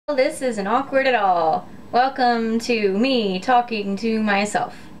This isn't awkward at all. Welcome to me talking to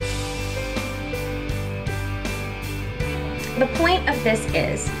myself. The point of this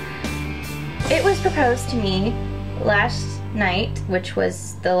is, it was proposed to me last night, which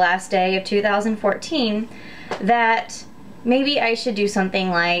was the last day of 2014, that maybe I should do something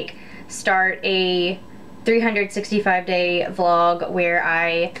like start a 365-day vlog where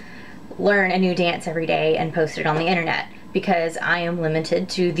I learn a new dance every day and post it on the internet, because I am limited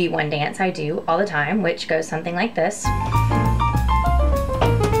to the one dance I do all the time, which goes something like this,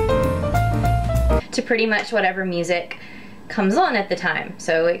 to pretty much whatever music comes on at the time.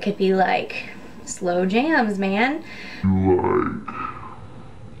 So it could be like slow jams, man.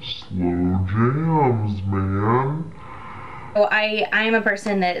 So I am a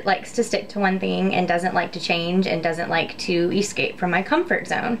person that likes to stick to one thing and doesn't like to change and doesn't like to escape from my comfort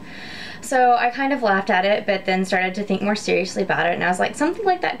zone. So I kind of laughed at it, but then started to think more seriously about it, and I was like, something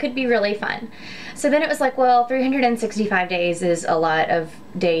like that could be really fun. So then it was like, well, 365 days is a lot of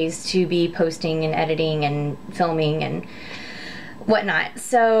days to be posting and editing and filming and whatnot.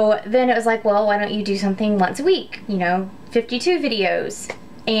 So then it was like, well, why don't you do something once a week, you know, 52 videos.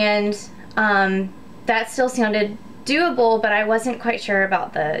 And that still sounded doable, but I wasn't quite sure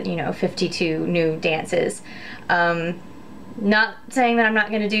about the, you know, 52 new dances. Not saying that I'm not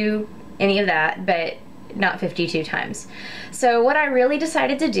going to do any of that, but not 52 times. So what I really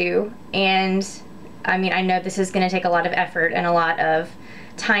decided to do, and I mean, I know this is going to take a lot of effort and a lot of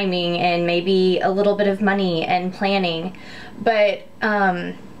timing and maybe a little bit of money and planning, but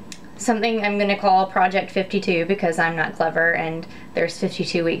something I'm going to call Project 52, because I'm not clever and there's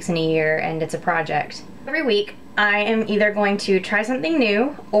 52 weeks in a year and it's a project. Every week I am either going to try something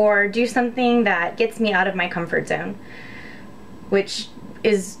new or do something that gets me out of my comfort zone, which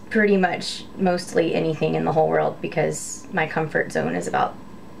is pretty much mostly anything in the whole world, because my comfort zone is about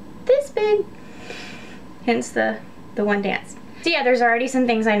this big, hence the one dance. So yeah, there's already some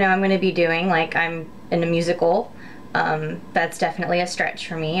things I know I'm going to be doing, like I'm in a musical. That's definitely a stretch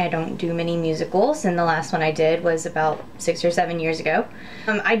for me. I don't do many musicals, and the last one I did was about 6 or 7 years ago.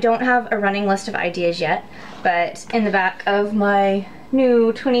 I don't have a running list of ideas yet, but in the back of my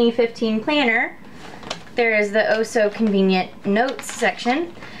new 2015 planner, there is the oh so convenient notes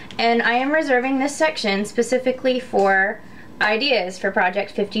section, and I am reserving this section specifically for ideas for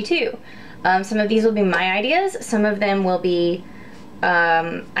Project 52. Some of these will be my ideas, some of them will be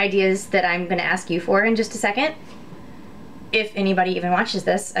ideas that I'm going to ask you for in just a second. If anybody even watches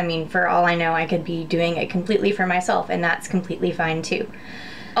this, I mean, for all I know, I could be doing it completely for myself, and that's completely fine too.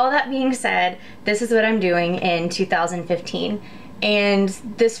 All that being said, this is what I'm doing in 2015, and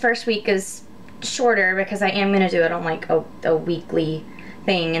this first week is shorter because I am going to do it on like a weekly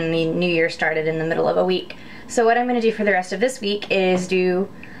thing, and the new year started in the middle of a week. So what I'm going to do for the rest of this week is do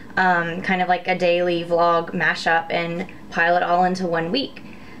kind of like a daily vlog mashup and pile it all into one week.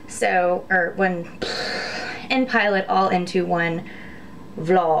 So, and pile it all into one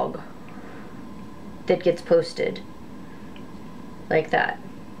vlog that gets posted like that.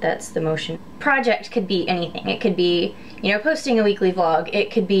 That's the motion. Project could be anything. It could be, you know, posting a weekly vlog. It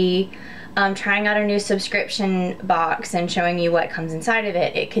could be trying out a new subscription box and showing you what comes inside of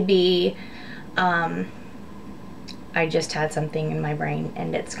it. It could be, I just had something in my brain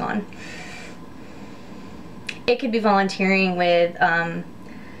and it's gone. It could be volunteering with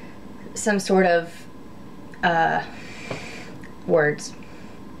some sort of words.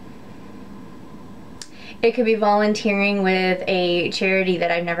 It could be volunteering with a charity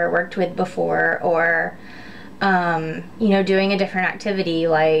that I've never worked with before, or you know, doing a different activity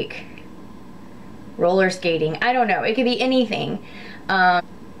like roller skating. I don't know. It could be anything.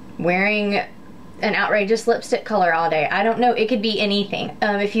 Wearing an outrageous lipstick color all day. I don't know. It could be anything.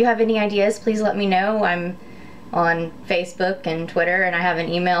 If you have any ideas, please let me know. I'm on Facebook and Twitter, and I have an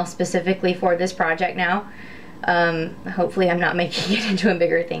email specifically for this project now. Hopefully I'm not making it into a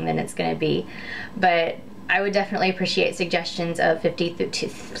bigger thing than it's going to be, but I would definitely appreciate suggestions of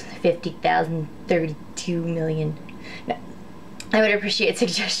 50,000, 32 million. No. I would appreciate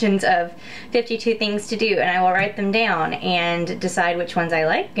suggestions of 52 things to do, and I will write them down and decide which ones I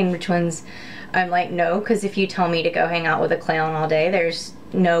like and which ones I'm like, no, because if you tell me to go hang out with a clown all day, there's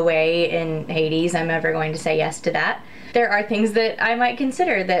no way in Hades I'm ever going to say yes to that. There are things that I might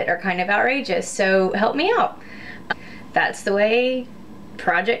consider that are kind of outrageous, so help me out. That's the way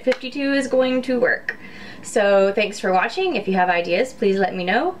Project 52 is going to work. So thanks for watching. If you have ideas, please let me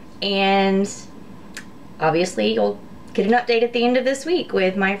know, and obviously you'll get an update at the end of this week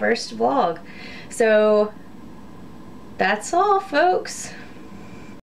with my first vlog. So that's all, folks.